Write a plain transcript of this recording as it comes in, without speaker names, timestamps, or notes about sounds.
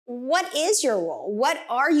what is your role? What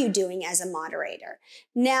are you doing as a moderator?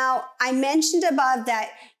 Now, I mentioned above that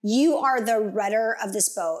you are the rudder of this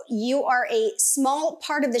boat. You are a small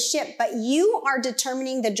part of the ship, but you are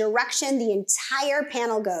determining the direction the entire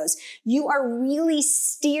panel goes. You are really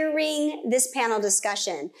steering this panel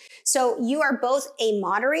discussion. So you are both a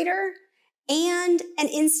moderator and an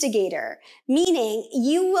instigator, meaning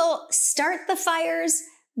you will start the fires,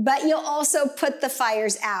 but you'll also put the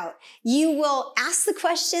fires out. You will ask the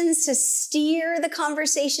questions to steer the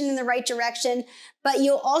conversation in the right direction, but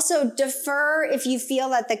you'll also defer if you feel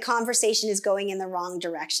that the conversation is going in the wrong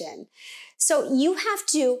direction. So you have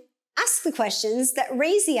to ask the questions that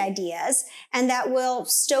raise the ideas and that will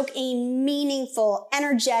stoke a meaningful,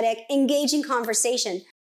 energetic, engaging conversation.